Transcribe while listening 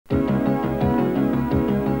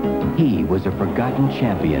He was a forgotten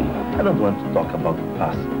champion. I don't want to talk about the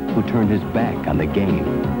past. Who turned his back on the game.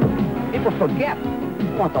 People forget.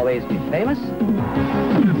 Won't always be famous.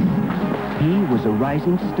 He was a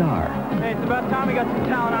rising star. Hey, it's about time we got some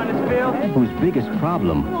talent on this field. Whose biggest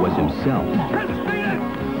problem was himself.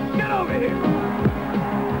 Get over here!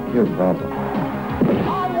 Your problem.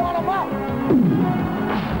 I want him out!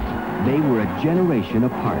 They were a generation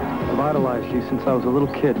apart. I've idolized you since I was a little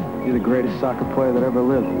kid. You're the greatest soccer player that ever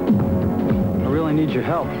lived. I really need your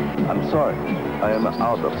help. I'm sorry. I am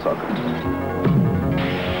out of soccer.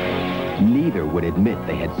 Neither would admit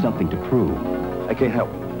they had something to prove. I can't help.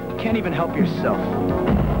 You can't even help yourself.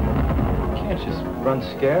 You can't just run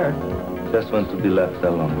scared. Just want to be left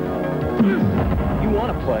alone. You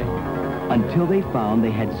want to play. Until they found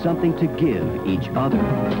they had something to give each other.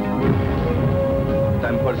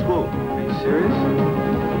 Time for school. Are you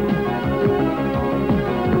serious?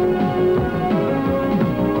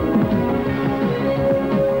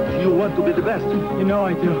 You want to be the best. You know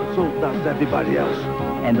I do. So does everybody else.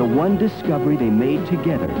 And the one discovery they made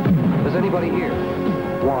together Does anybody here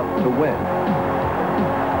want to win?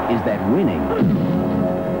 is that winning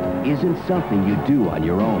isn't something you do on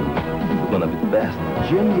your own. We're gonna be the best.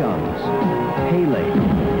 Jim Young's Pele,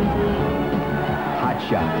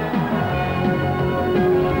 Hotshot,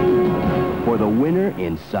 for the winner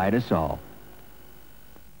inside us all.